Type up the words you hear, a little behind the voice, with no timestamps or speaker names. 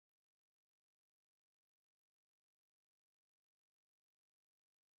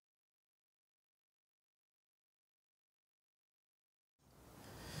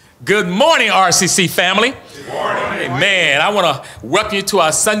Good morning, RCC family. Good morning. Amen. I want to welcome you to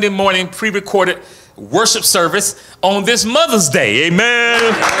our Sunday morning pre-recorded worship service on this Mother's Day. Amen.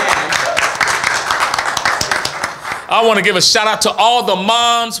 I want to give a shout out to all the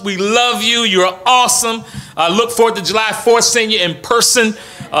moms. We love you. You're awesome. I look forward to July 4th seeing you in person.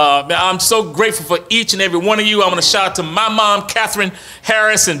 I'm so grateful for each and every one of you. I want to shout out to my mom, Catherine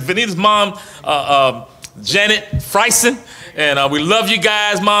Harris, and Vanita's mom, Janet Freisen. And we love you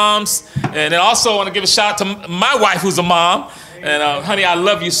guys, moms. And then also I want to give a shout out to my wife, who's a mom. And honey, I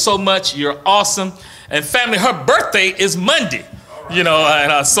love you so much. You're awesome. And family, her birthday is Monday. You know,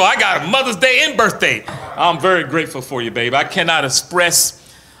 and so I got a Mother's Day and birthday. I'm very grateful for you, babe. I cannot express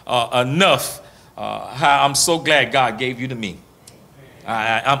enough how I'm so glad God gave you to me.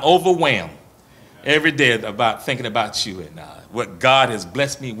 I'm overwhelmed every day about thinking about you and what God has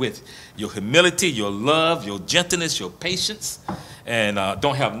blessed me with. Your humility, your love, your gentleness, your patience, and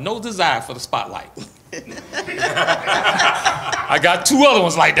don't have no desire for the spotlight. I got two other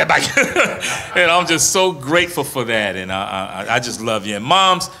ones like that back and I'm just so grateful for that, and I just love you. And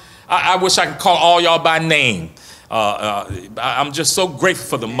moms, I wish I could call all y'all by name. I'm just so grateful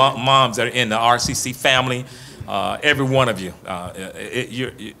for the moms that are in the RCC family, every one of you.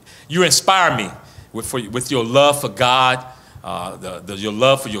 You inspire me with your love for God, your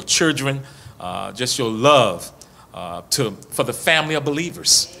love for your children, just your love for the family of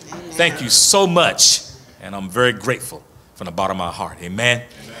believers. Thank you so much, and I'm very grateful from the bottom of my heart. Amen.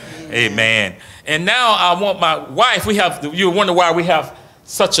 Amen. Amen. And now I want my wife. You wonder why we have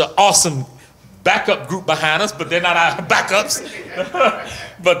such an awesome backup group behind us, but they're not our backups.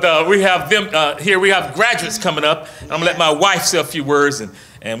 But we have them here. We have graduates coming up. I'm going to let my wife say a few words,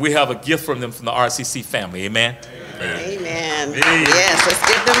 and we have a gift from them from the RCC family. Amen. Amen. Amen. Yes, let's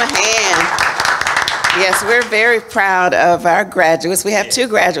give them a hand. Yes, we're very proud of our graduates. We have two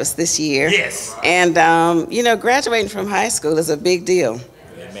graduates this year. Yes. And, you know, graduating from high school is a big deal.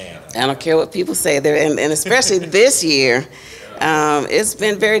 Amen. I don't care what people say there, and especially this year. It's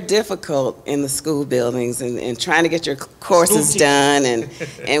been very difficult in the school buildings and trying to get your courses done,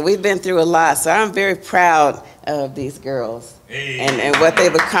 and we've been through a lot. So I'm very proud of these girls and what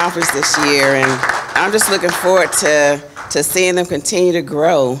they've accomplished this year, and I'm just looking forward to seeing them continue to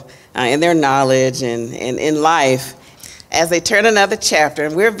grow in their knowledge and in life as they turn another chapter.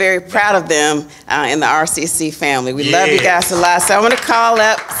 And we're very proud of them in the RCC family. We love you guys a lot. So I want to call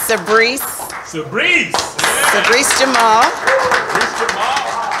up Sabrice Jamal.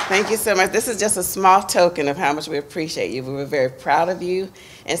 Thank you so much. This is just a small token of how much we appreciate you. We were very proud of you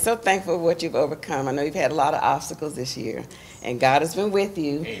and so thankful for what you've overcome. I know you've had a lot of obstacles this year, and God has been with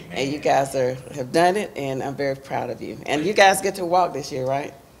you. Amen. And you guys have done it, and I'm very proud of you. And you guys get to walk this year,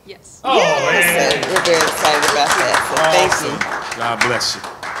 right? Yes. Oh, yes. So we're very excited about that. So thank you. God bless you.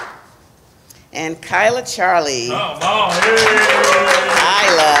 And Kyla Charlie. Come on.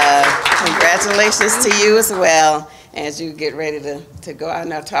 Kyla, congratulations to you as well. As you get ready to go out,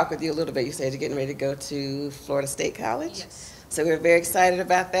 and I'll talk with you a little bit. You said you're getting ready to go to Florida State College? Yes. So we're very excited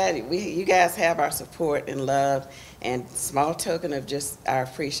about that. You guys have our support and love, and small token of just our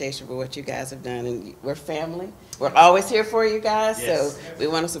appreciation for what you guys have done. And we're family. We're always here for you guys, so we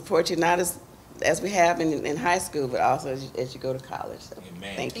want to support you, not as we have in high school, but also as you go to college. So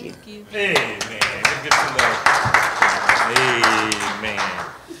Amen. Thank you. Amen. Amen.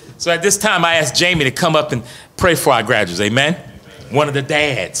 So at this time, I asked Jamie to come up and pray for our graduates. Amen. One of the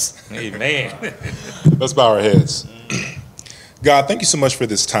dads. Amen. Let's bow our heads. God, thank you so much for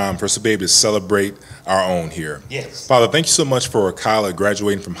this time, for us to be able to celebrate our own here. Yes. Father, thank you so much for Kyla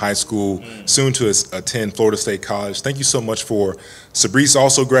graduating from high school, soon to attend Florida State College. Thank you so much for Sabrice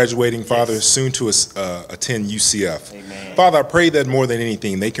also graduating, Father, soon to attend UCF. Amen. Father, I pray that more than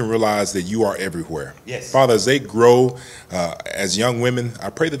anything, they can realize that you are everywhere. Yes. Father, as they grow as young women, I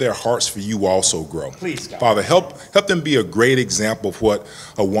pray that their hearts for you also grow. Please, God. Father, help them be a great example of what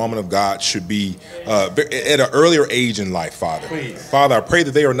a woman of God should be at an earlier age in life, Father. Please. Father, I pray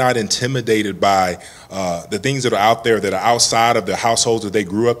that they are not intimidated by the things that are out there that are outside of the households that they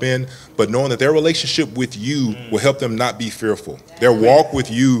grew up in, but knowing that their relationship with you will help them not be fearful. Their walk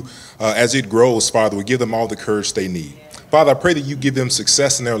with you as it grows, Father, will give them all the courage they need. Father, I pray that you give them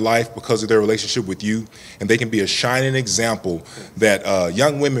success in their life because of their relationship with you, and they can be a shining example that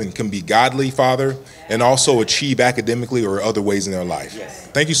young women can be godly, Father, and also achieve academically or other ways in their life. Yes.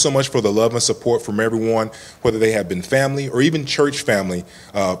 Thank you so much for the love and support from everyone, whether they have been family or even church family,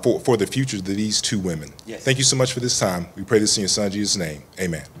 for the futures of these two women. Yes. Thank you so much for this time. We pray this in your son, Jesus' name.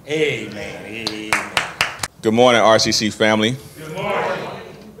 Amen. Amen. Amen. Good morning, RCC family. Good morning.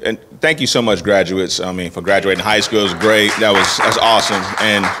 And thank you so much, graduates. I mean, for graduating high school is great. That's awesome.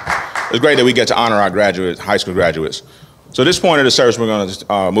 And It's great that we get to honor our graduates, high school graduates. So at this point of the service, we're going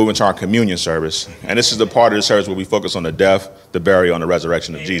to move into our communion service. And this is the part of the service where we focus on the death, the burial, and the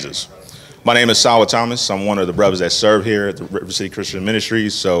resurrection of Jesus. My name is Sawa Thomas. I'm one of the brothers that serve here at the River City Christian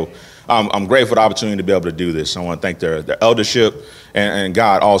Ministries. So I'm grateful for the opportunity to be able to do this. I want to thank their eldership and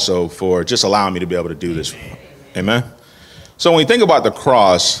God also for just allowing me to be able to do this. Amen. So when we think about the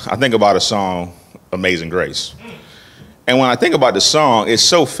cross, I think about a song, Amazing Grace. And when I think about the song, it's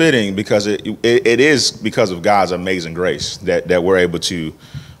so fitting because it is because of God's amazing grace that we're able to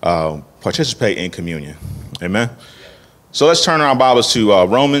participate in communion. Amen. So let's turn our Bibles to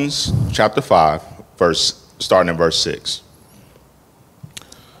Romans chapter 5, starting in verse 6.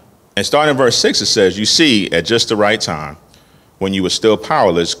 And starting in verse 6, it says, "You see, at just the right time, when you were still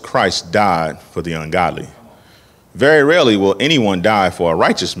powerless, Christ died for the ungodly. Very rarely will anyone die for a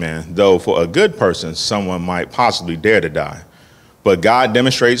righteous man, though for a good person, someone might possibly dare to die. But God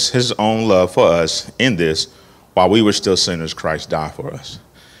demonstrates his own love for us in this, while we were still sinners, Christ died for us."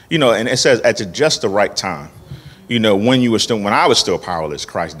 You know, and it says at just the right time. You know, when I was still powerless,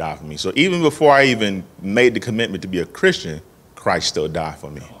 Christ died for me. So even before I even made the commitment to be a Christian, Christ still died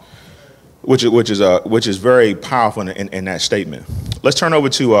for me, which is very powerful in that statement. Let's turn over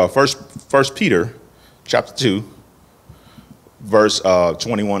to First Peter, chapter 2. Verse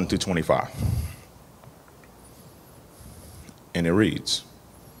 21 through 25. And it reads,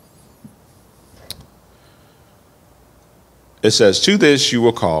 it says, "To this you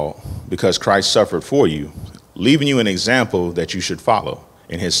were called, because Christ suffered for you, leaving you an example that you should follow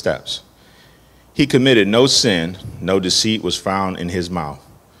in his steps. He committed no sin, no deceit was found in his mouth.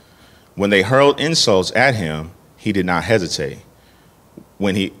 When they hurled insults at him, he did not hesitate.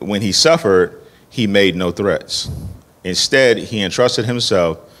 When he suffered, he made no threats. Instead, he entrusted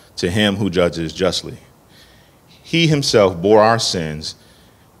himself to him who judges justly. He himself bore our sins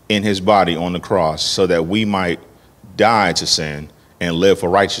in his body on the cross so that we might die to sin and live for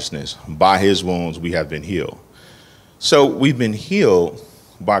righteousness. By his wounds, we have been healed." So we've been healed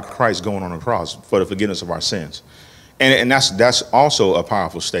by Christ going on the cross for the forgiveness of our sins. And that's also a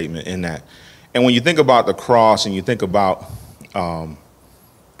powerful statement in that. And when you think about the cross and you think about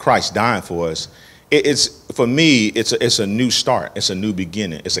Christ dying for us, for me, it's a new start. It's a new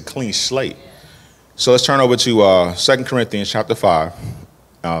beginning. It's a clean slate. So let's turn over to 2 Corinthians chapter 5,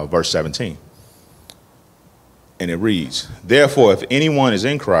 verse 17. And it reads, "Therefore, if anyone is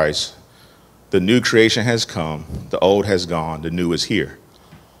in Christ, the new creation has come, the old has gone, the new is here.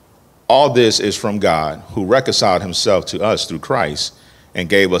 All this is from God, who reconciled himself to us through Christ and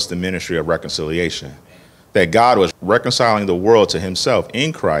gave us the ministry of reconciliation. That God was reconciling the world to himself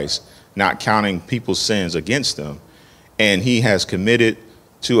in Christ, not counting people's sins against them, and he has committed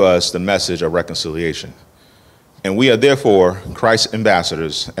to us the message of reconciliation. And we are therefore Christ's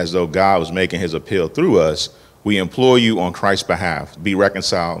ambassadors, as though God was making his appeal through us. We implore you on Christ's behalf, be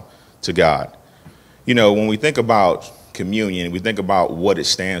reconciled to God." You know, when we think about communion, we think about what it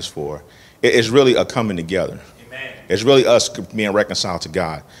stands for. It's really a coming together. Amen. It's really us being reconciled to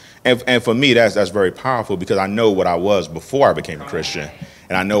God. And for me, that's very powerful because I know what I was before I became a Christian.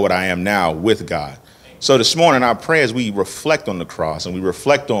 And I know what I am now with God. So this morning, our prayers, we reflect on the cross and we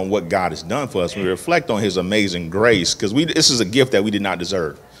reflect on what God has done for us. We reflect on his amazing grace because this is a gift that we did not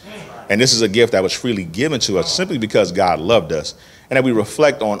deserve. And this is a gift that was freely given to us simply because God loved us. And that we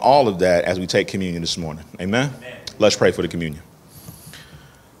reflect on all of that as we take communion this morning. Amen? Let's pray for the communion.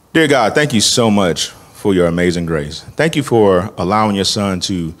 Dear God, thank you so much for your amazing grace. Thank you for allowing your son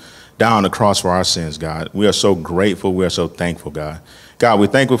to die on the cross for our sins, God. We are so grateful. We are so thankful, God. God, we're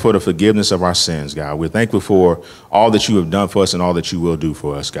thankful for the forgiveness of our sins, God. We're thankful for all that you have done for us and all that you will do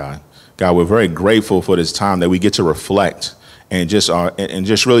for us, God. God, we're very grateful for this time that we get to reflect and just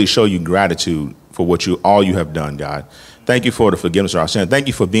really show you gratitude for all you have done, God. Thank you for the forgiveness of our sins. Thank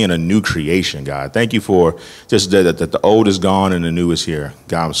you for being a new creation, God. Thank you for just that the old is gone and the new is here.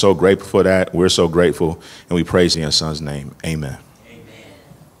 God, I'm so grateful for that. We're so grateful, and we praise you in your son's name. Amen.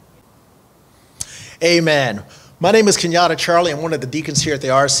 Amen. My name is Kenyatta Charlie. I'm one of the deacons here at the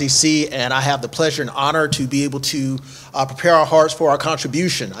RCC, and I have the pleasure and honor to be able to prepare our hearts for our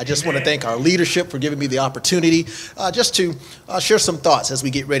contribution. I just want to thank our leadership for giving me the opportunity just to share some thoughts as we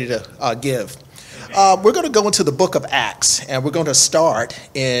get ready to give. We're going to go into the book of Acts, and we're going to start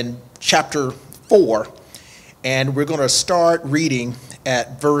in chapter 4, and we're going to start reading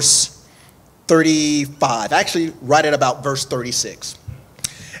at verse 35, actually right at about verse 36.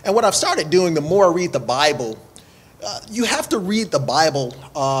 And what I've started doing, the more I read the Bible, you have to read the Bible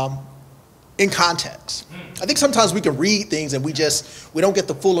in context. I think sometimes we can read things and we don't get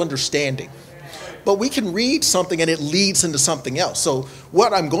the full understanding. But we can read something and it leads into something else. So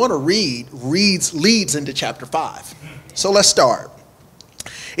what I'm going to read leads into chapter 5. So let's start.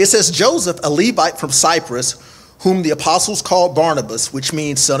 It says, Joseph, a Levite from Cyprus, whom the apostles called Barnabas, which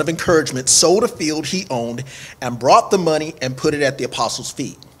means son of encouragement, sold a field he owned and brought the money and put it at the apostles'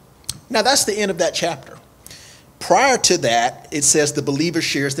 feet. Now that's the end of that chapter. Prior to that, it says the believer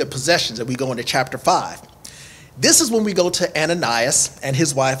shares their possessions, and we go into chapter 5. This is when we go to Ananias and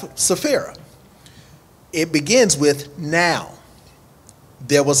his wife Sapphira. It begins with, now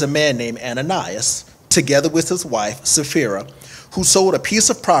there was a man named Ananias, together with his wife Sapphira, who sold a piece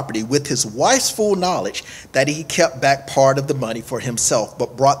of property with his wife's full knowledge that he kept back part of the money for himself,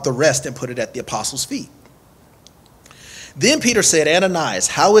 but brought the rest and put it at the apostles' feet. Then Peter said, Ananias,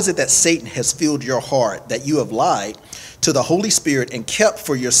 how is it that Satan has filled your heart, that you have lied to the Holy Spirit and kept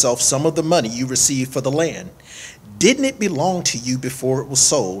for yourself some of the money you received for the land? Didn't it belong to you before it was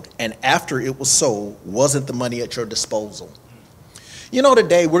sold, and after it was sold, wasn't the money at your disposal? You know,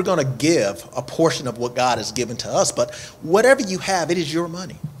 today we're going to give a portion of what God has given to us, but whatever you have, it is your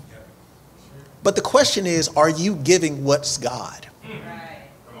money. But the question is, are you giving what's God?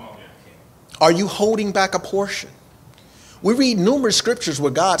 Are you holding back a portion? We read numerous scriptures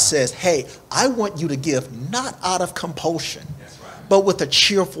where God says, hey, I want you to give not out of compulsion, but with a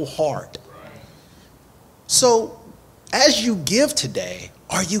cheerful heart. So as you give today,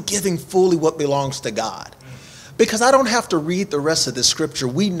 are you giving fully what belongs to God? Because I don't have to read the rest of the scripture.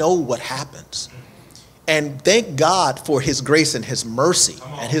 We know what happens. And thank God for his grace and his mercy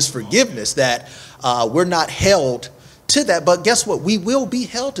and his forgiveness that we're not held to that. But guess what? We will be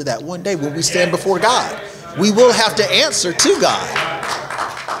held to that one day when we stand before God. We will have to answer to God.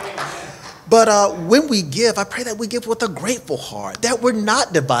 But when we give, I pray that we give with a grateful heart, that we're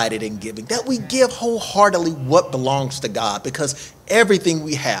not divided in giving, that we give wholeheartedly what belongs to God, because everything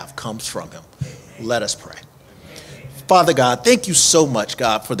we have comes from him. Let us pray. Father God, thank you so much,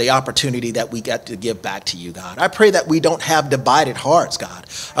 God, for the opportunity that we got to give back to you, God. I pray that we don't have divided hearts, God.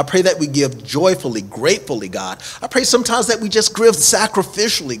 I pray that we give joyfully, gratefully, God. I pray sometimes that we just give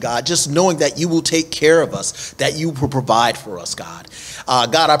sacrificially, God, just knowing that you will take care of us, that you will provide for us, God.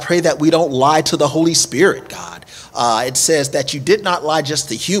 God, I pray that we don't lie to the Holy Spirit, God. It says that you did not lie just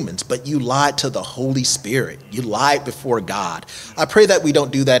to humans, but you lied to the Holy Spirit. You lied before God. I pray that we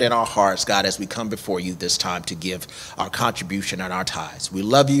don't do that in our hearts, God, as we come before you this time to give our contribution and our tithes. We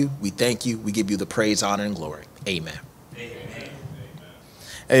love you. We thank you. We give you the praise, honor, and glory. Amen. Amen.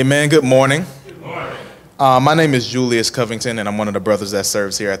 Amen. Good morning. Good morning. My name is Julius Covington, and I'm one of the brothers that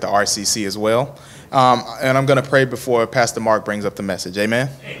serves here at the RCC as well. And I'm going to pray before Pastor Mark brings up the message. Amen.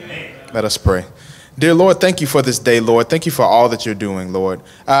 Amen. Let us pray. Dear Lord, thank you for this day, Lord. Thank you for all that you're doing, Lord.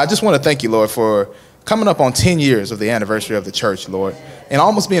 I just want to thank you, Lord, for coming up on 10 years of the anniversary of the church, Lord, and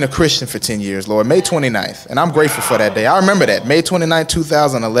almost being a Christian for 10 years, Lord, May 29th. And I'm grateful for that day. I remember that, May 29th,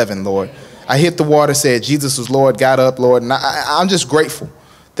 2011, Lord. I hit the water, said Jesus was Lord, got up, Lord, and I'm just grateful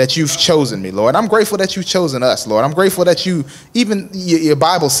that you've chosen me, Lord. I'm grateful that you've chosen us, Lord. I'm grateful that you, even your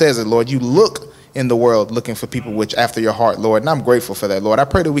Bible says it, Lord, you look in the world looking for people which after your heart, Lord, and I'm grateful for that, Lord. I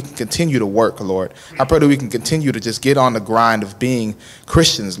pray that we can continue to work, Lord. I pray that we can continue to just get on the grind of being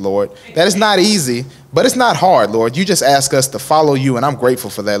Christians, Lord. That is not easy, but it's not hard, Lord. You just ask us to follow you, and I'm grateful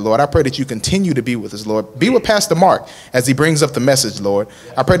for that, Lord. I pray that you continue to be with us, Lord. Be with Pastor Mark as he brings up the message, Lord.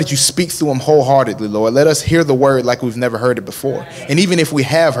 I pray that you speak through him wholeheartedly, Lord. Let us hear the word like we've never heard it before. And even if we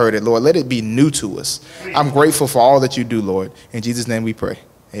have heard it, Lord, let it be new to us. I'm grateful for all that you do, Lord. In Jesus' name we pray.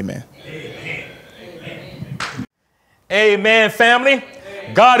 Amen. Amen, family.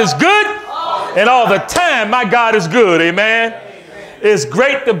 God is good, and all the time my God is good. Amen. It's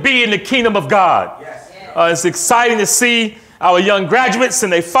great to be in the kingdom of God. It's exciting to see our young graduates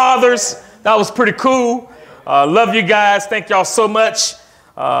and their fathers. That was pretty cool. Love you guys. Thank y'all so much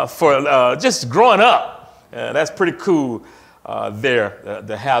for just growing up. That's pretty cool there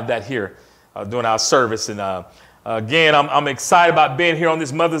to have that here during our service. And again, I'm excited about being here on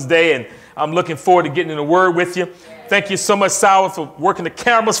this Mother's Day, and I'm looking forward to getting in the Word with you. Thank you so much, Sauer, for working the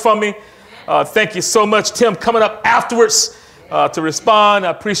cameras for me. Thank you so much, Tim, coming up afterwards to respond. I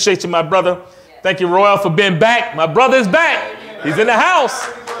appreciate you, my brother. Thank you, Royal, for being back. My brother is back. He's in the house.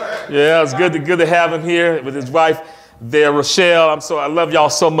 Yeah, it's good to have him here with his wife there, Rochelle. I love y'all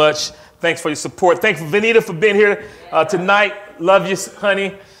so much. Thanks for your support. Thanks for Vanita for being here tonight. Love you,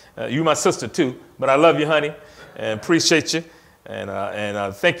 honey. You my sister too, but I love you, honey, and appreciate you.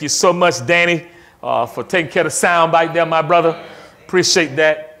 And thank you so much, Danny, for taking care of the sound back there, my brother. Appreciate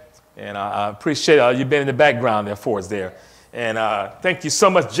that. And I appreciate you being in the background there for us there. And thank you so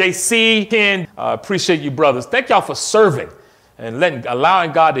much, JC, Ken. Appreciate you, brothers. Thank y'all for serving. and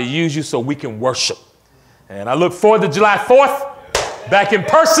allowing God to use you so we can worship. And I look forward to July 4th, back in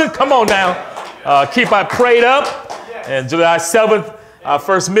person. Come on now. Keep our prayed up. And July 7th, our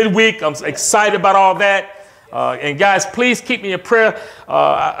first midweek. I'm excited about all that. And guys, please keep me in prayer.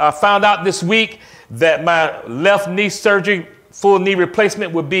 I found out this week that my left knee surgery, full knee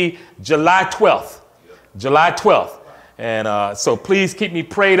replacement, would be July 12th. July 12th. And so please keep me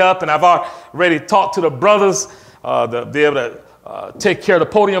prayed up. And I've already talked to the brothers to be able to take care of the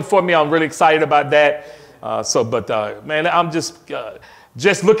podium for me. I'm really excited about that. Man, I'm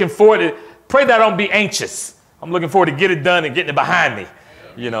just looking forward to, pray that I don't be anxious. I'm looking forward to get it done and getting it behind me,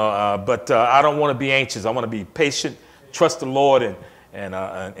 but I don't want to be anxious. I want to be patient, trust the Lord,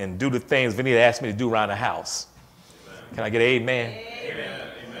 and do the things Vinny asked me to do around the house. Amen. Can I get an amen? Amen?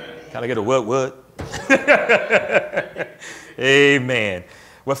 Can I get a what? Amen.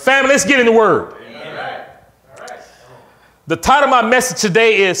 Well, family, let's get in the word. Amen. The title of my message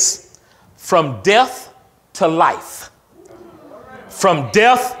today is From Death to Life. From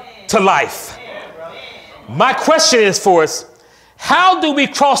death to life. My question is for us, how do we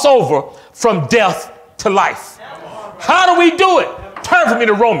cross over from death to life? How do we do it? Turn with me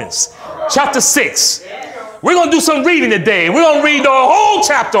to Romans chapter 6. We're going to do some reading today. We're going to read the whole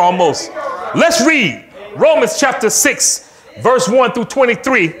chapter almost. Let's read Romans chapter 6, verse 1 through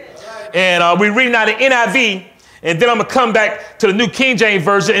 23. And we're reading out the NIV. And then I'm going to come back to the New King James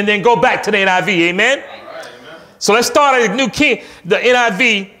Version and then go back to the NIV. Amen? So let's start at the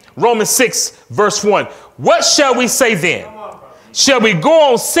NIV, Romans 6, verse 1. What shall we say then? Shall we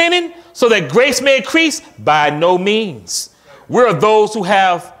go on sinning so that grace may increase? By no means. We're those who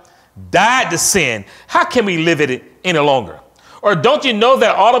have died to sin. How can we live it any longer? Or don't you know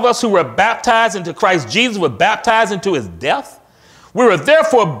that all of us who were baptized into Christ Jesus were baptized into his death? We were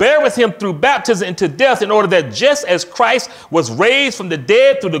therefore buried with him through baptism into death, in order that just as Christ was raised from the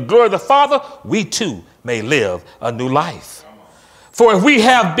dead through the glory of the Father, we too may live a new life. For if we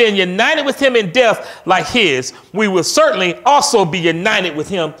have been united with him in death like his, we will certainly also be united with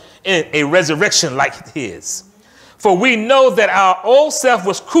him in a resurrection like his. For we know that our old self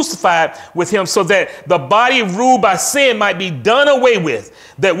was crucified with him so that the body ruled by sin might be done away with,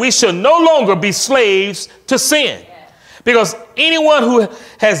 that we shall no longer be slaves to sin. Because anyone who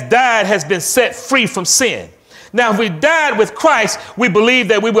has died has been set free from sin. Now, if we died with Christ, we believe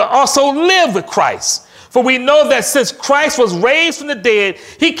that we will also live with Christ. For we know that since Christ was raised from the dead,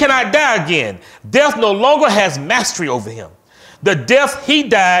 he cannot die again. Death no longer has mastery over him. The death he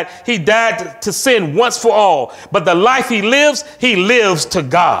died to sin once for all. But the life he lives to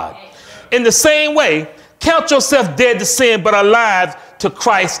God. In the same way, count yourself dead to sin, but alive to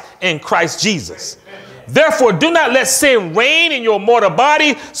Christ in Christ Jesus. Therefore, do not let sin reign in your mortal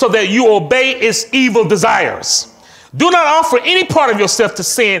body so that you obey its evil desires. Do not offer any part of yourself to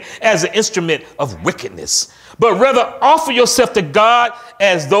sin as an instrument of wickedness, but rather offer yourself to God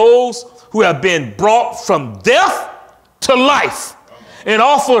as those who have been brought from death to life, and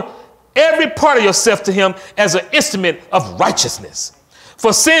offer every part of yourself to him as an instrument of righteousness.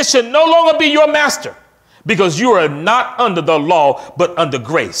 For sin should no longer be your master, because you are not under the law, but under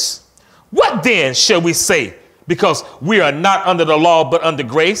grace. What then shall we say? Because we are not under the law, but under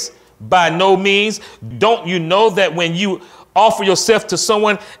grace? By no means. Don't you know that when you offer yourself to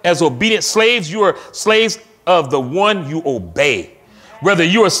someone as obedient slaves, you are slaves of the one you obey, whether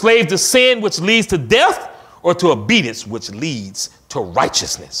you are slaves to sin, which leads to death, or to obedience, which leads to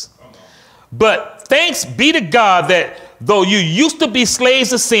righteousness. But thanks be to God that though you used to be slaves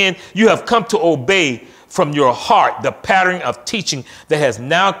to sin, you have come to obey from your heart the pattern of teaching that has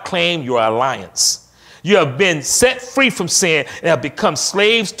now claimed your alliance. You have been set free from sin and have become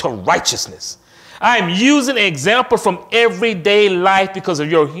slaves to righteousness. I am using an example from everyday life because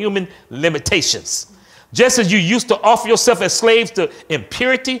of your human limitations. Just as you used to offer yourself as slaves to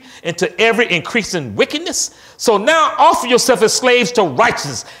impurity and to every increasing wickedness, so now offer yourself as slaves to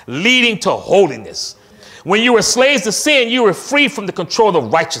righteousness, leading to holiness. When you were slaves to sin, you were free from the control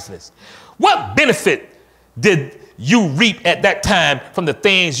of righteousness. What benefit did you reap at that time from the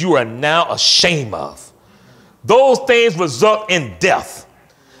things you are now ashamed of? Those things result in death.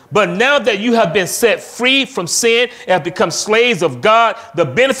 But now that you have been set free from sin and have become slaves of God, the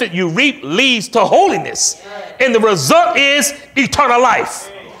benefit you reap leads to holiness. And the result is eternal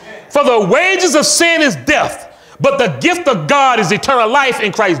life. For the wages of sin is death, but the gift of God is eternal life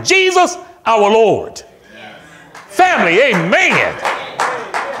in Christ Jesus our Lord. Family, amen.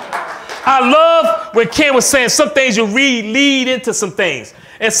 I love when Ken was saying some things you read lead into some things.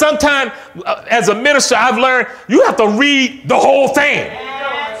 And sometimes as a minister, I've learned you have to read the whole thing.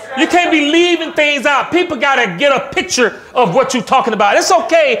 You can't be leaving things out. People got to get a picture of what you're talking about. It's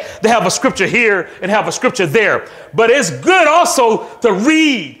okay to have a scripture here and have a scripture there, but it's good also to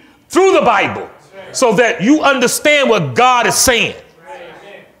read through the Bible so that you understand what God is saying.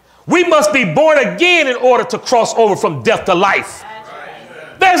 We must be born again in order to cross over from death to life.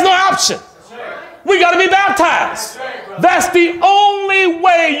 There's no option. We got to be baptized. That's the only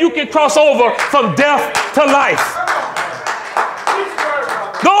way you can cross over from death to life.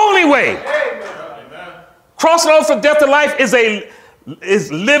 The only way. Crossing over from death to life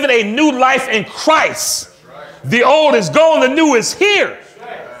is living a new life in Christ. The old is gone, the new is here.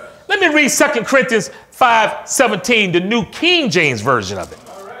 Let me read 2 Corinthians 5:17, the New King James Version of it.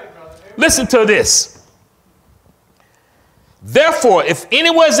 Listen to this. Therefore, if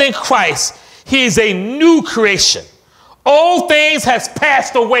anyone is in Christ, he is a new creation. Old things has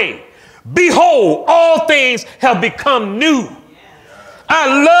passed away. Behold, all things have become new.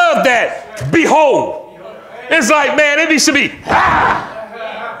 I love that. Behold. It's like, man, it should be,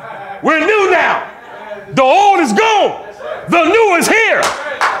 we're new now. The old is gone. The new is here.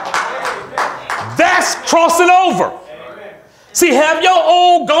 That's crossing over. See, have your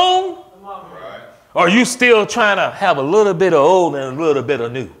old gone? Or are you still trying to have a little bit of old and a little bit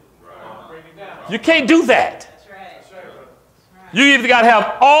of new? You can't do that. You either got to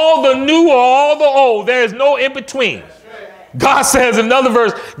have all the new or all the old. There is no in between. God says in another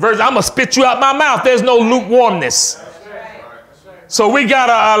verse, I'm going to spit you out my mouth. There's no lukewarmness. So we got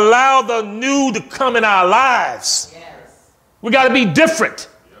to allow the new to come in our lives. We got to be different.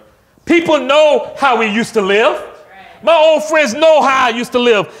 People know how we used to live. My old friends know how I used to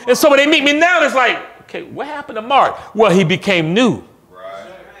live. And so when they meet me now, it's like, okay, what happened to Mark? Well, he became new.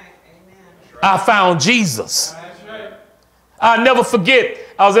 I found Jesus. I'll never forget,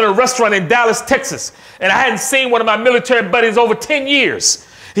 I was in a restaurant in Dallas, Texas, and I hadn't seen one of my military buddies over 10 years.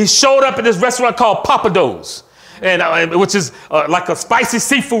 He showed up at this restaurant called Papados, which is like a spicy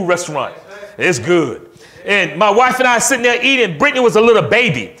seafood restaurant. It's good. And my wife and I sitting there eating. Brittany was a little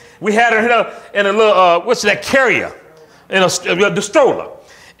baby. We had her in a little, what's that, carrier, in the stroller.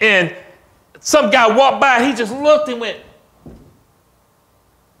 And some guy walked by, and he just looked and went,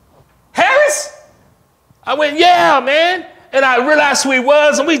 Harris? I went, yeah, man. And I realized who he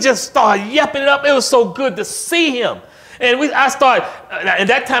was, and we just started yapping it up. It was so good to see him. And I started, and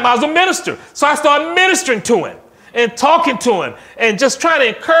that time I was a minister. So I started ministering to him and talking to him and just trying to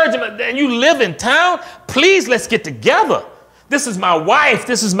encourage him. And you live in town? Please, let's get together. This is my wife.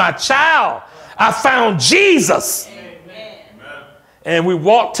 This is my child. I found Jesus. Amen. And we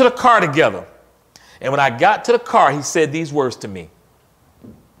walked to the car together. And when I got to the car, he said these words to me.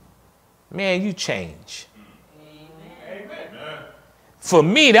 Man, you change. Amen. For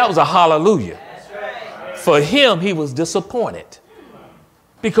me, that was a hallelujah. Right. For him, he was disappointed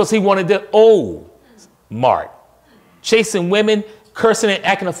because he wanted the old Mark, chasing women, cursing and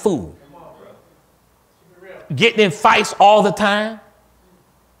acting a fool, getting in fights all the time.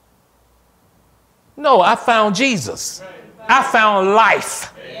 No, I found Jesus. I found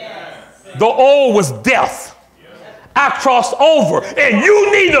life. The old was death. I crossed over, and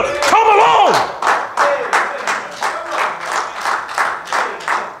you need to come along.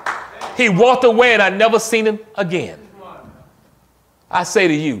 He walked away, and I never seen him again. I say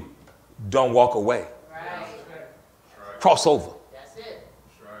to you, don't walk away. Cross over.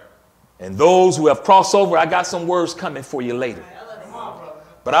 And those who have crossed over, I got some words coming for you later.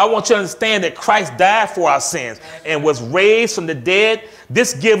 But I want you to understand that Christ died for our sins and was raised from the dead.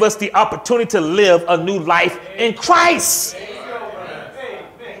 This gives us the opportunity to live a new life in Christ.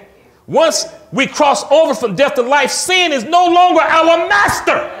 Once we cross over from death to life, sin is no longer our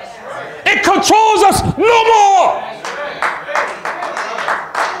master. It controls us no more.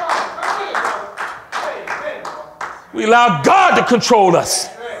 We allow God to control us.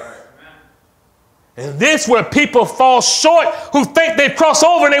 And this is where people fall short who think they've crossed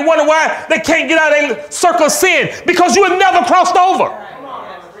over and they wonder why they can't get out of a circle of sin, because you have never crossed over.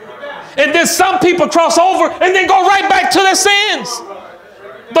 And then some people cross over and then go right back to their sins.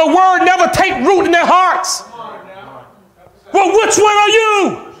 The word never take root in their hearts. Well, which one are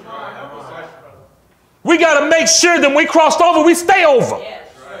you? We got to make sure that when we crossed over, we stay over.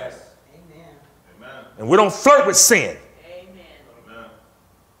 And we don't flirt with sin.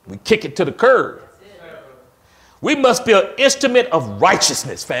 We kick it to the curb. We must be an instrument of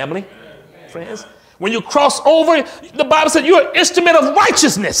righteousness, family, friends. When you cross over, the Bible said you're an instrument of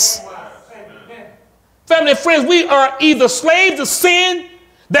righteousness. Family and friends, we are either slaves to sin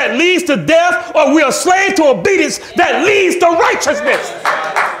that leads to death, or we are slaves to obedience that leads to righteousness.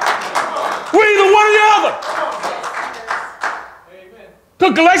 We're either one or the other.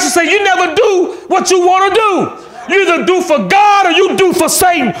 Because Galatians say you never do what you want to do. You either do for God or you do for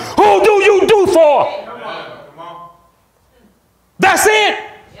Satan. Who do you do for? That's it.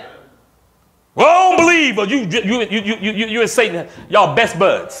 Well, I don't believe, or you and Satan, y'all best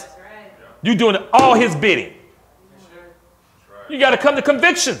buds. You doing all his bidding. You got to come to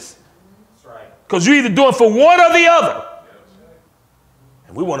convictions. Because you're either doing for one or the other.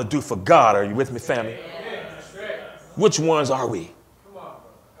 And we want to do for God. Are you with me, family? Which ones are we?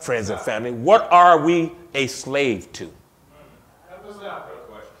 Friends and family, what are we a slave to?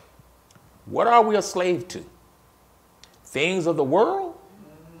 What are we a slave to? Things of the world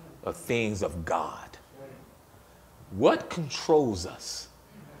or things of God? What controls us?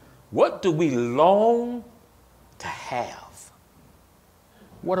 What do we long to have?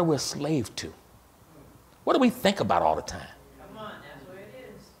 What are we a slave to? What do we think about all the time? Come on, that's what it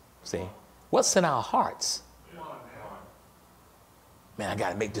is. See, what's in our hearts? Man, I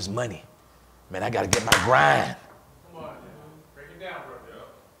got to make this money. Man, I got to get my grind. Come on, break it down, bro.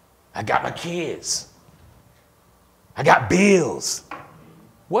 I got my kids. I got bills.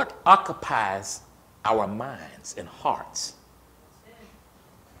 What occupies our minds and hearts?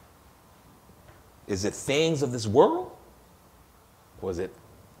 Is it things of this world? Or is it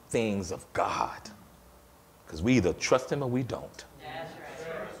things of God? Because we either trust him or we don't. That's right.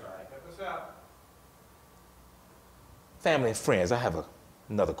 Family and friends, I have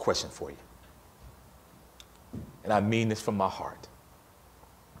another question for you. And I mean this from my heart.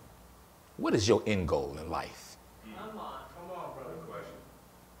 What is your end goal in life? Come on, brother. Question.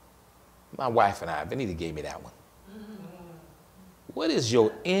 My wife and I, Benita gave me that one. What is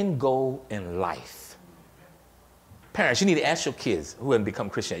your end goal in life? Parents, you need to ask your kids who haven't become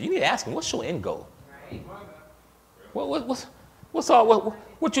Christian. You need to ask them, what's your end goal? Right.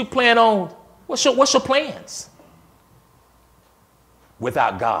 What you plan on? What's your plans?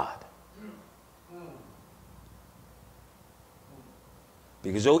 Without God.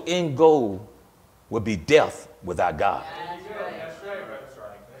 Because your end goal will be death without God. That's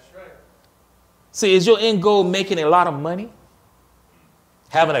right. See, is your end goal making a lot of money?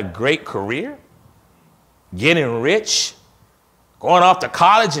 Having a great career? Getting rich? Going off to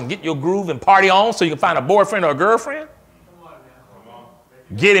college and get your groove and party on so you can find a boyfriend or a girlfriend? Come on.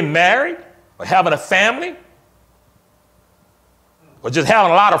 Getting married? Or having a family? Or just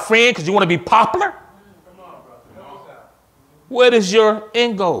having a lot of friends because you want to be popular? What is your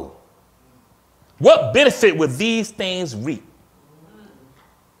end goal? What benefit would these things reap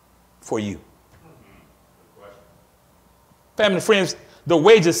for you? Family and friends, the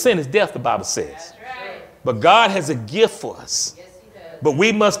wage of sin is death, the Bible says. Right. But God has a gift for us. Yes, he does. But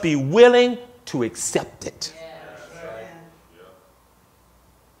we must be willing to accept it. Yeah.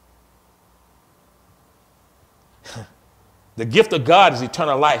 Right. The gift of God is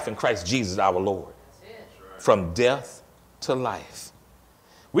eternal life in Christ Jesus our Lord. From death to life.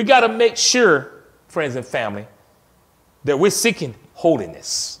 We got to make sure, friends and family, that we're seeking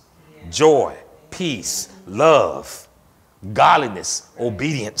holiness, joy, peace, love, godliness,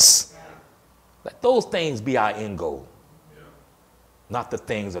 obedience. Let those things be our end goal, not the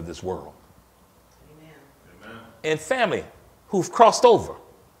things of this world. Amen. And family who've crossed over,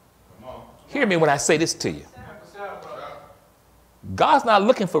 hear me when I say this to you. God's not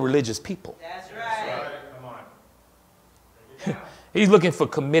looking for religious people. That's right. He's looking for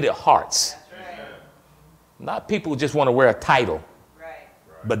committed hearts. Right. Not people who just want to wear a title,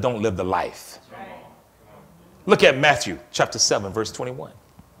 but don't live the life. Right. Look at Matthew chapter 7, verse 21.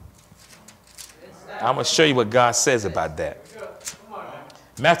 I'm going to show you what God says about that.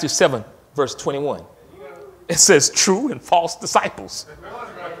 Matthew 7, verse 21. It says, true and false disciples.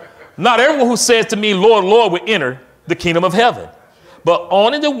 Not everyone who says to me, Lord, Lord, will enter the kingdom of heaven, but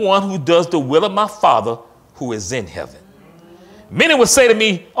only the one who does the will of my Father who is in heaven. Many will say to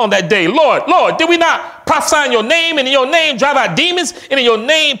me on that day, Lord, Lord, did we not prophesy in your name, and in your name drive out demons, and in your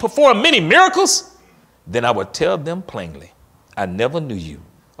name perform many miracles? Then I will tell them plainly, I never knew you.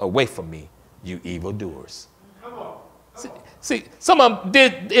 Away from me, you evildoers. Come on. See, some of them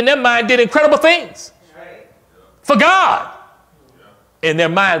did, in their mind, did incredible things for God in their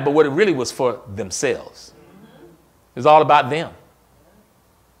mind, but what it really was for themselves. It was all about them.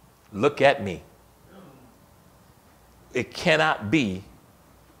 Look at me. It cannot be,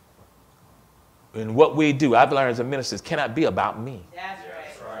 in what we do, I've learned as a minister, it cannot be about me. That's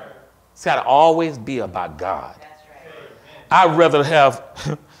right. It's got to always be about God. That's right. I'd rather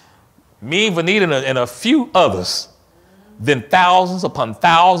have me, Vanita, and a few others than thousands upon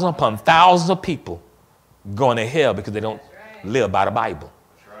thousands upon thousands of people going to hell because they don't live by the Bible.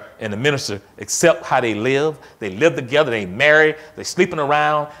 and the minister accept how they live. They live together. They marry. They're sleeping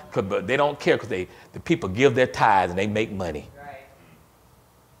around, but they don't care because the people give their tithes and they make money. Right.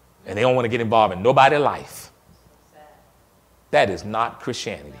 And they don't want to get involved in nobody's life. That is not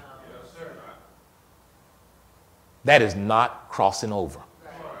Christianity. That is not crossing over.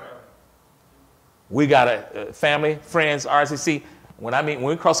 We got a family, friends, RCC. When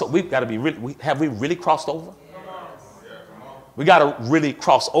we cross over, we've got to be really, have we really crossed over? We got to really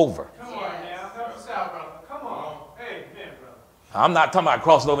cross over. Come on now, help us out, brother. Come on. Hey, man, brother. I'm not talking about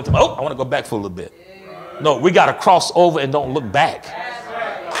crossing over to, oh, I want to go back for a little bit. No, we got to cross over and don't look back.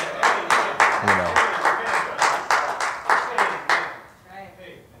 You know.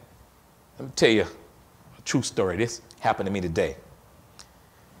 Let me tell you a true story. This happened to me today.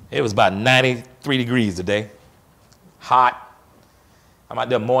 It was about 93 degrees today. Hot. I'm out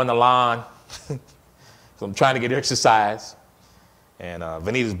there mowing the lawn. So I'm trying to get exercise. And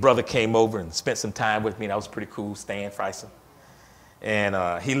Vanita's brother came over and spent some time with me. That was pretty cool, Stan Freisen.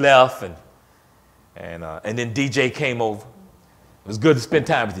 And he left, and then DJ came over. It was good to spend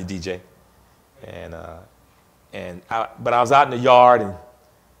time with you, DJ. But I was out in the yard, and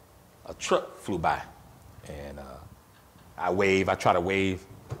a truck flew by. And I try to wave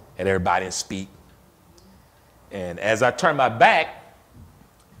at everybody and speak. And as I turned my back,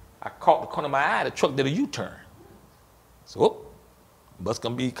 I caught the corner of my eye. The truck did a U-turn. So, bus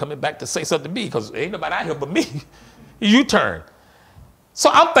gonna be coming back to say something to me because ain't nobody out here but me. U-turn. So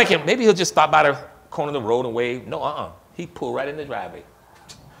I'm thinking maybe he'll just stop by the corner of the road and wave. No, He pulled right in the driveway.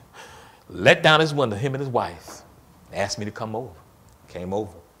 Let down his window, him and his wife. Asked me to come over. Came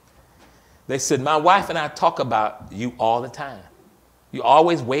over. They said, my wife and I talk about you all the time. You're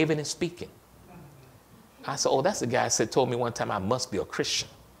always waving and speaking. I said, oh, that's the guy that told me one time I must be a Christian.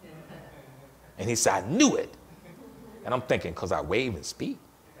 And he said, I knew it. And I'm thinking, because I wave and speak.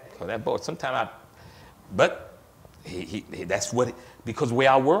 Because that boy, sometimes but that's what, because the way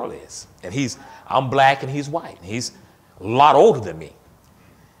our world is. And I'm black and he's white. And he's a lot older than me.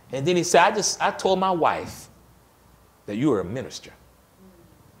 And then he said, I told my wife that you are a minister.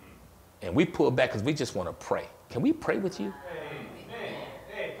 And we pulled back because we just want to pray. Can we pray with you?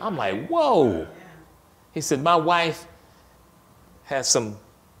 I'm like, whoa. He said, my wife has some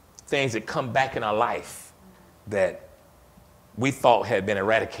things that come back in our life that we thought had been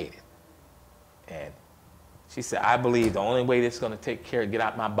eradicated. And she said, I believe the only way this is going to get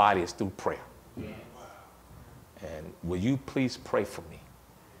out my body is through prayer. And will you please pray for me?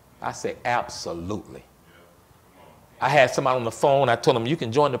 I said, absolutely. I had somebody on the phone. I told them, you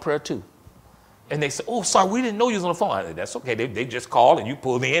can join the prayer too. And they said, oh, sorry, we didn't know you was on the phone. I said, that's okay. They just called and you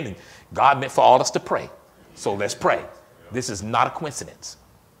pulled in, and God meant for all of us to pray. So let's pray. This is not a coincidence.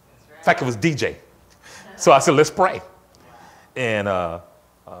 In fact, it was DJ. So I said, let's pray. And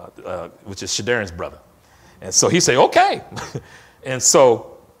which is Shadarren's brother. And so he said, okay. And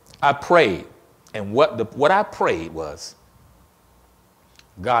so I prayed. And what I prayed was,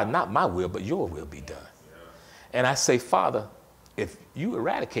 God, not my will, but your will be done. And I say, Father, if you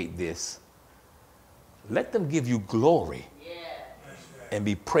eradicate this, let them give you glory and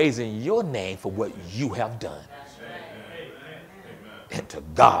be praising your name for what you have done. And to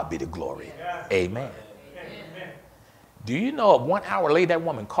God be the glory. Amen. Do you know 1 hour later, that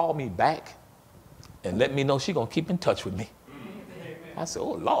woman called me back and let me know she's going to keep in touch with me. I said,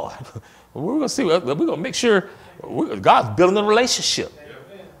 oh, Lord, we're going to see. We're going to make sure God's building a relationship.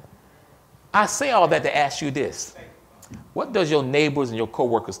 I say all that to ask you this. What does your neighbors and your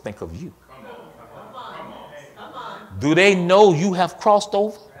coworkers think of you? Do they know you have crossed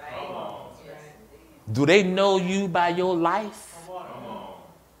over? Do they know you by your life?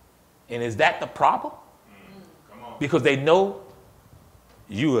 And is that the problem? Because they know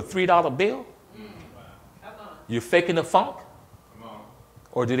you a $3 bill? You're faking the funk?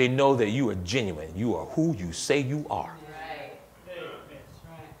 Or do they know that you are genuine? You are who you say you are.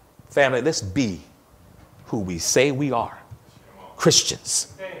 Family, let's be who we say we are.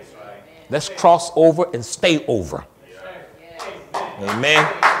 Christians. Let's cross over and stay over. Amen.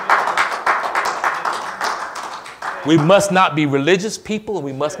 We must not be religious people, and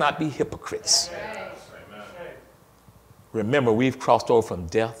we must not be hypocrites. Remember, we've crossed over from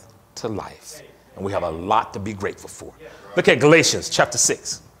death to life, and we have a lot to be grateful for. Look at Galatians chapter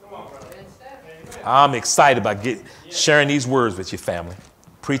 6. I'm excited about sharing these words with your family,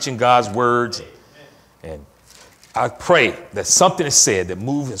 preaching God's words. And I pray that something is said that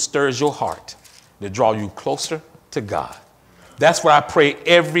moves and stirs your heart to draw you closer to God. That's what I pray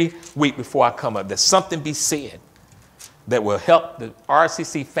every week before I come up, that something be said that will help the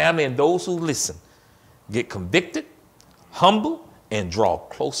RCC family and those who listen get convicted, humble, and draw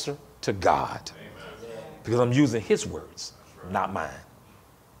closer to God. Because I'm using his words, not mine.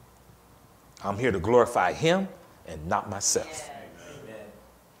 I'm here to glorify him and not myself.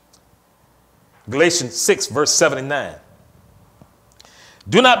 Galatians 6, verse 7 and 9.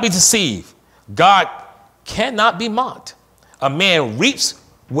 Do not be deceived. God cannot be mocked. A man reaps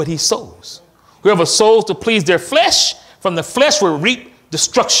what he sows. Whoever sows to please their flesh, from the flesh will reap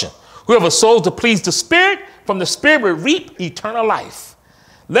destruction. Whoever sows to please the Spirit, from the Spirit will reap eternal life.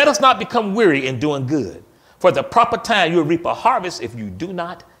 Let us not become weary in doing good. For at the proper time, you will reap a harvest if you do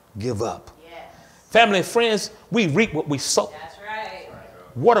not give up. Yes. Family and friends, we reap what we sow. That's right.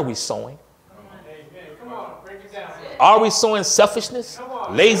 What are we sowing? Come on. Break it down. Are we sowing selfishness,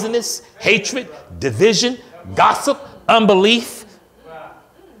 laziness, hatred, division, gossip, unbelief?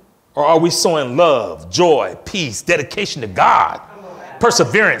 Or are we sowing love, joy, peace, dedication to God,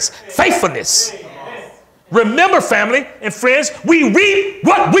 perseverance, faithfulness? Remember, family and friends, we reap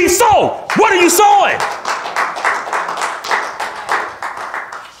what we sow. What are you sowing?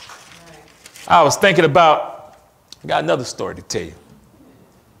 I was thinking about, I got another story to tell you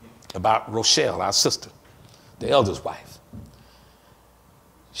about Rochelle, our sister, the elder's wife.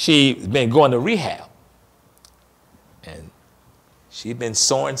 She's been going to rehab, and she'd been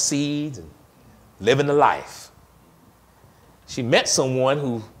sowing seeds and living the life. She met someone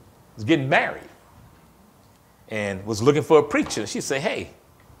who was getting married and was looking for a preacher. She said, hey,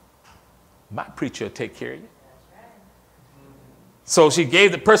 my preacher will take care of you. So she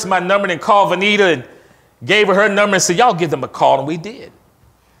gave the person my number and called Vanita and gave her number and said, y'all give them a call, and we did.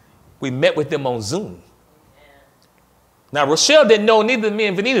 We met with them on Zoom. Now, Rochelle didn't know, neither me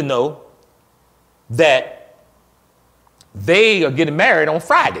and Vanita know, that they are getting married on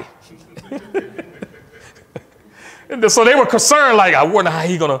Friday. And so they were concerned, like, I wonder how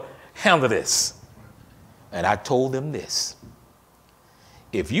he's going to handle this. And I told them this.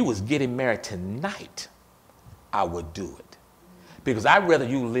 If you was getting married tonight, I would do it. Because I'd rather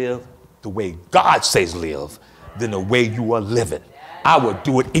you live the way God says live than the way you are living. I would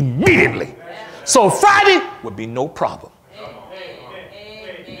do it immediately. So Friday would be no problem.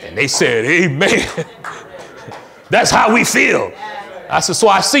 And they said, amen. That's how we feel. I said, so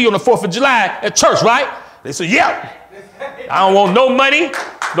I see you on the 4th of July at church, right? They said, yeah. I don't want no money,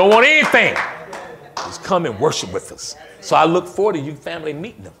 don't want anything. Just come and worship with us. So I look forward to you family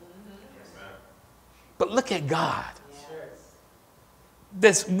meeting them. But look at God.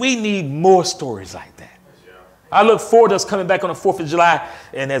 We need more stories like that. I look forward to us coming back on the 4th of July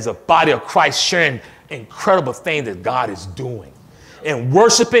and as a body of Christ sharing incredible things that God is doing and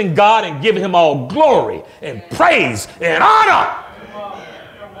worshiping God and giving him all glory and praise and honor.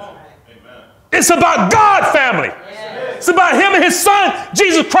 It's about God, family. It's about him and his son,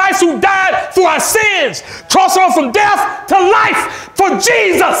 Jesus Christ, who died for our sins, crossed over from death to life for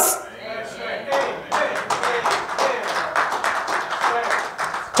Jesus.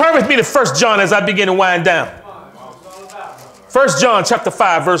 Turn with me to 1 John as I begin to wind down. 1 John chapter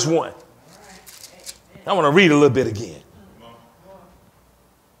 5, verse 1. I want to read a little bit again.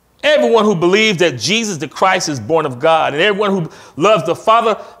 Everyone who believes that Jesus the Christ is born of God, and everyone who loves the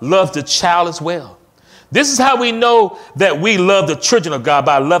Father loves the child as well. This is how we know that we love the children of God,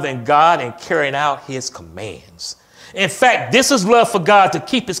 by loving God and carrying out his commands. In fact, this is love for God, to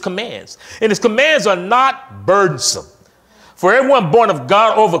keep his commands. And his commands are not burdensome. For everyone born of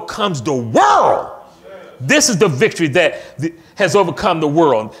God overcomes the world. This is the victory that has overcome the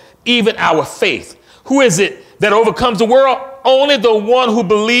world, even our faith. Who is it that overcomes the world? Only the one who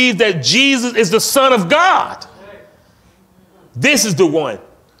believes that Jesus is the Son of God. This is the one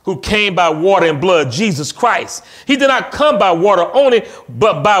who came by water and blood, Jesus Christ. He did not come by water only,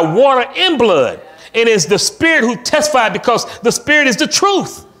 but by water and blood. And it's the Spirit who testified, because the Spirit is the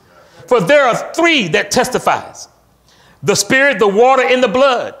truth. For there are three that testifies: the Spirit, the water, and the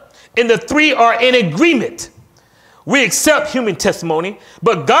blood. And the three are in agreement. We accept human testimony,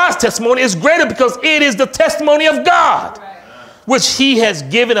 but God's testimony is greater, because it is the testimony of God, which he has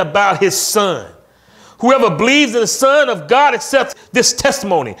given about his Son. Whoever believes in the Son of God accepts this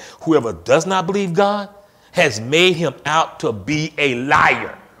testimony. Whoever does not believe God has made him out to be a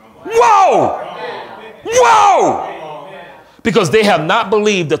liar. Whoa! Whoa! Because they have not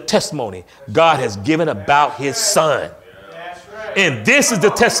believed the testimony God has given about his Son. And this is the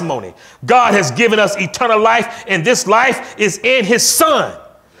testimony. God has given us eternal life, and this life is in his Son.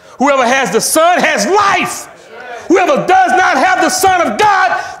 Whoever has the Son has life. Whoever does not have the Son of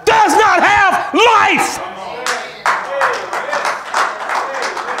God does not have life.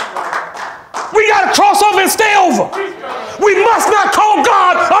 We got to cross over and stay over. We must not call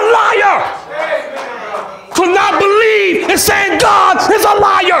God a liar. To not believe is saying God is a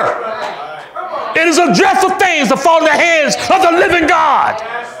liar. It is a dreadful thing to fall in the hands of the living God.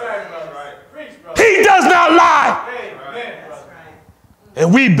 He does not lie.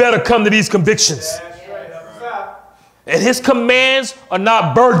 And we better come to these convictions. And his commands are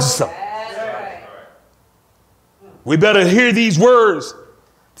not burdensome. We better hear these words,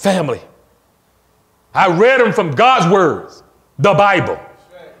 family. I read them from God's words, the Bible.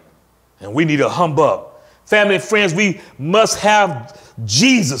 And we need to humble up. Family and friends, we must have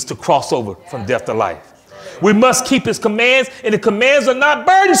Jesus to cross over from death to life. We must keep his commands, and the commands are not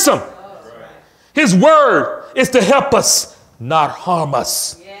burdensome. His word is to help us, not harm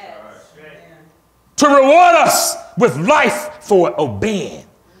us. To reward us with life for obeying,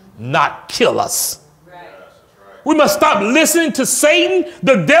 not kill us. We must stop listening to Satan,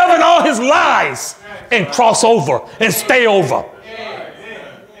 the devil, and all his lies, and cross over and stay over.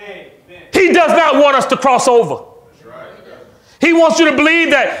 He does not want us to cross over. He wants you to believe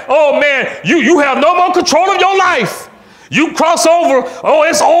that, oh man, you have no more control of your life. You cross over, oh,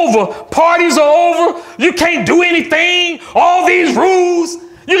 it's over. Parties are over. You can't do anything. All these rules.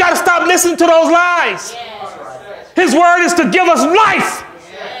 You got to stop listening to those lies. His word is to give us life.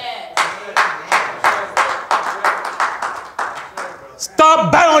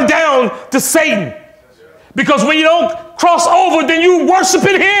 Stop bowing down to Satan. Because when you don't cross over, then you're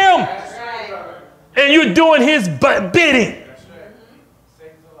worshiping him. And you're doing his bidding.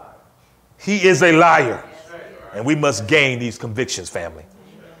 He is a liar. And we must gain these convictions, family.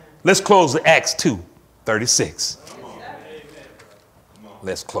 Let's close with Acts 2:36.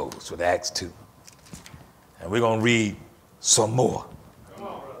 Let's close with Acts 2. And we're going to read some more.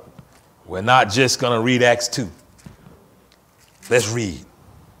 We're not just going to read Acts 2. Let's read.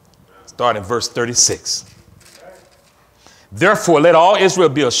 Start in verse 36. Therefore, let all Israel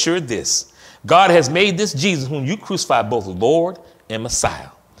be assured this. God has made this Jesus, whom you crucified, both Lord and Messiah.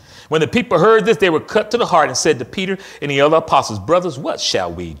 When the people heard this, they were cut to the heart and said to Peter and the other apostles, brothers, what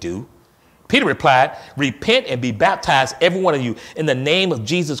shall we do? Peter replied, repent and be baptized, every one of you, in the name of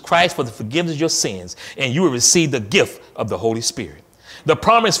Jesus Christ for the forgiveness of your sins, and you will receive the gift of the Holy Spirit. The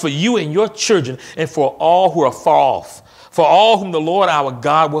promise for you and your children and for all who are far off, for all whom the Lord our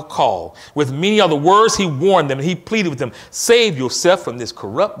God will call. With many other words, he warned them and he pleaded with them, save yourself from this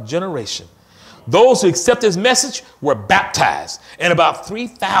corrupt generation. Those who accepted his message were baptized, and about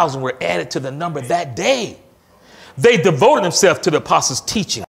 3,000 were added to the number that day. They devoted themselves to the apostles'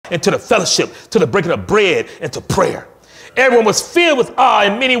 teaching and to the fellowship, to the breaking of bread and to prayer. Everyone was filled with awe,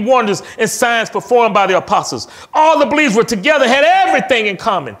 and many wonders and signs performed by the apostles. All the believers were together, had everything in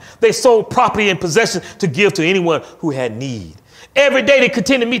common. They sold property and possessions to give to anyone who had need. Every day they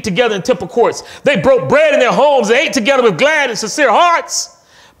continued to meet together in temple courts. They broke bread in their homes. They ate together with glad and sincere hearts,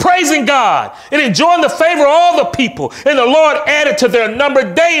 praising God and enjoying the favor of all the people. And the Lord added to their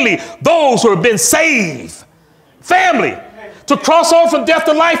number daily those who have been saved. Family, to cross over from death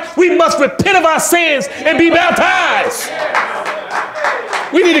to life, we must repent of our sins and be baptized.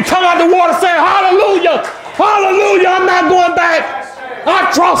 We need to come out of the water saying, hallelujah, hallelujah, I'm not going back.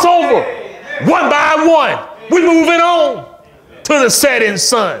 I cross over one by one. We're moving on to the setting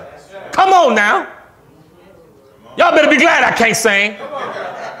sun. Come on now. Y'all better be glad I can't sing.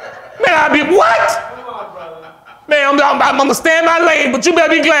 Man, I'll be, what? Man, I'm going to stand my lane, but you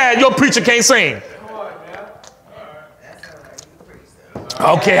better be glad your preacher can't sing.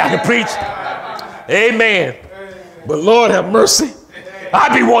 Okay, I can preach. Amen. But Lord have mercy.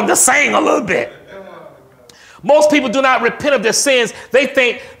 I be wanting to sing a little bit. Most people do not repent of their sins. They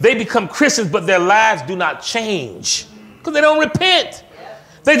think they become Christians, but their lives do not change because they don't repent.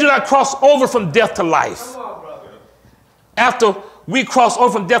 They do not cross over from death to life. After we cross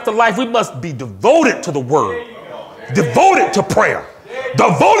over from death to life, we must be devoted to the word, devoted to prayer,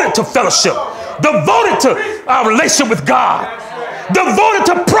 devoted to fellowship, devoted to our relationship with God, devoted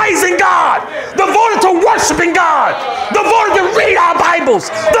to praising God, devoted to worshiping God, devoted to read our Bibles,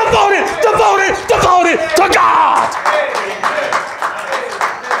 devoted to God.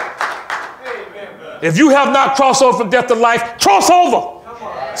 If you have not crossed over from death to life, cross over.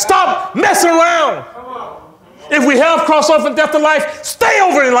 Stop messing around. If we have crossed over from death to life, stay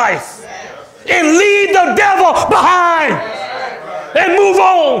over in life and leave the devil behind and move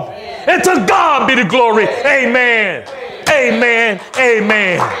on. And to God be the glory. Amen. Amen.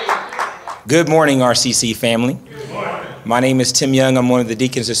 Amen. Good morning, RCC family. My name is Tim Young. I'm one of the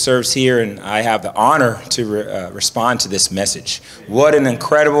deacons that serves here, and I have the honor to respond to this message. What an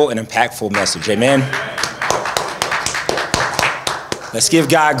incredible and impactful message. Amen. Let's give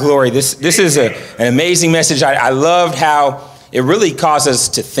God glory. This is an amazing message. I loved how it really causes us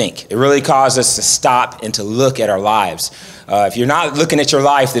to think. It really causes us to stop and to look at our lives. If you're not looking at your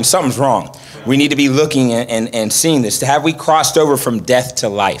life, then something's wrong. We need to be looking and seeing this. Have we crossed over from death to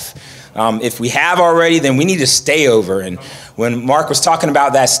life? If we have already, then we need to stay over. And when Mark was talking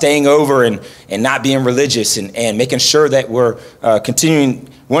about that, staying over and not being religious and making sure that we're continuing,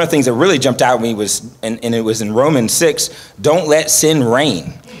 one of the things that really jumped out at me was, and it was in Romans 6, don't let sin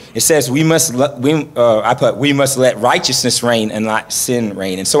reign. It says we must let righteousness reign and not sin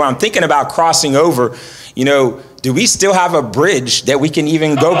reign. And so when I'm thinking about crossing over, you know, do we still have a bridge that we can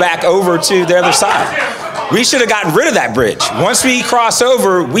even go back over to the other side? We should have gotten rid of that bridge. Once we cross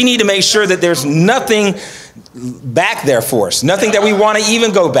over, we need to make sure that there's nothing back there for us, nothing that we want to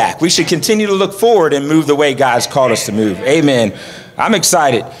even go back. We should continue to look forward and move the way God's called us to move. Amen. I'm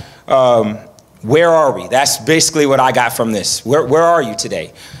excited. Where are we? That's basically what I got from this. Where are you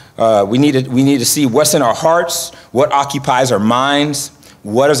today? We need to see what's in our hearts, what occupies our minds,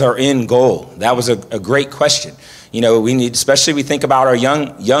 what is our end goal. That was a great question. You know, we need, especially we think about our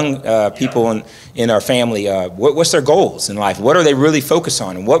young people in our family. What's their goals in life? What are they really focused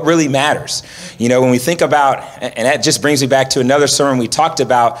on, and what really matters? You know, when we think about, and that just brings me back to another sermon we talked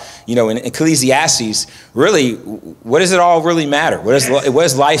about. You know, in Ecclesiastes, really, what does it all really matter? What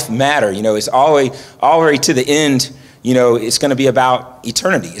does life matter? You know, it's already to the end. You know, it's going to be about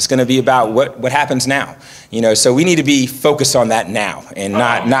eternity. It's going to be about what happens now. You know, so we need to be focused on that now and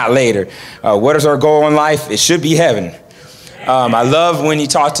not later. What is our goal in life? It should be heaven. I love when you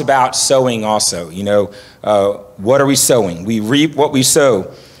talked about sowing also. You know, what are we sowing? We reap what we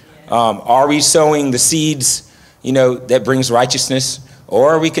sow. Are we sowing the seeds, you know, that brings righteousness, or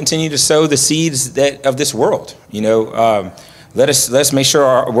are we continue to sow the seeds of this world? You know, let's make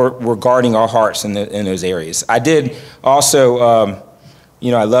sure we're guarding our hearts in those areas. I did also, you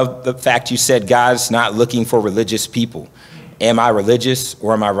know, I love the fact you said God's not looking for religious people. Am I religious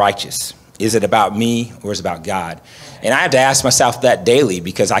or am I righteous? Is it about me or is it about God? And I have to ask myself that daily,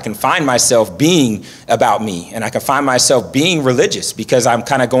 because I can find myself being about me, and I can find myself being religious because I'm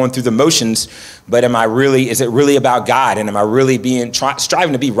kind of going through the motions. But is it really about God? And am I really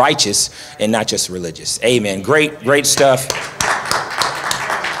striving to be righteous and not just religious? Amen. Great stuff.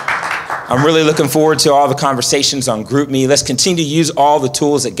 I'm really looking forward to all the conversations on GroupMe. Let's continue to use all the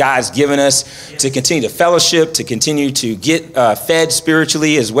tools that God's given us to continue to fellowship, to continue to get fed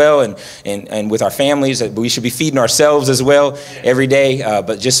spiritually as well, and with our families. We should be feeding ourselves as well every day,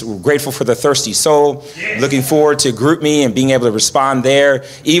 but just grateful for the thirsty soul. Looking forward to GroupMe and being able to respond there.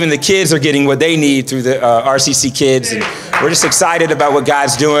 Even the kids are getting what they need through the RCC Kids, and we're just excited about what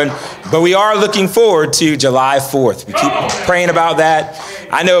God's doing. But we are looking forward to July 4th. We keep praying about that.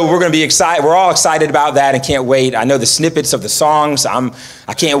 I know we're going to be excited. We're all excited about that and can't wait. I know the snippets of the songs.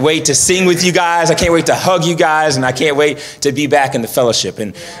 I can't wait to sing with you guys. I can't wait to hug you guys, and I can't wait to be back in the fellowship.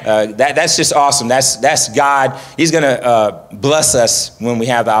 And that's just awesome. That's God. He's going to bless us when we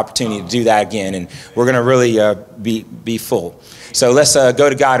have the opportunity to do that again, and we're going to really be full. So let's go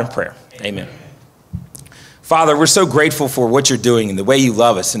to God in prayer. Amen. Father, we're so grateful for what you're doing and the way you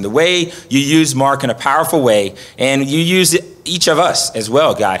love us and the way you use Mark in a powerful way, and you use each of us as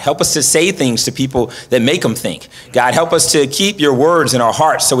well, God. Help us to say things to people that make them think. God, help us to keep your words in our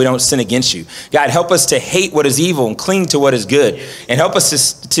hearts so we don't sin against you. God, help us to hate what is evil and cling to what is good, and help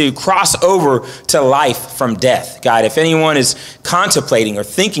us to cross over to life from death. God, if anyone is contemplating or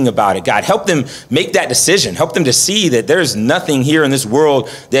thinking about it, God, help them make that decision. Help them to see that there's nothing here in this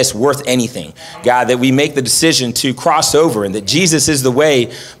world that's worth anything. God, that we make the decision to cross over, and that Jesus is the way,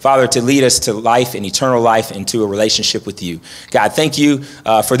 Father, to lead us to life and eternal life and to a relationship with you. God, thank you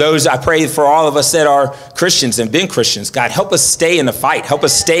for those. I pray for all of us that are Christians and been Christians. God, help us stay in the fight. Help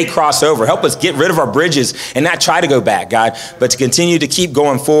us stay crossover. Help us get rid of our bridges and not try to go back, God, but to continue to keep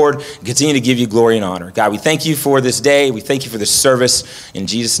going forward and continue to give you glory and honor. God, we thank you for this day. We thank you for this service. In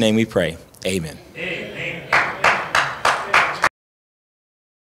Jesus' name we pray. Amen. Amen.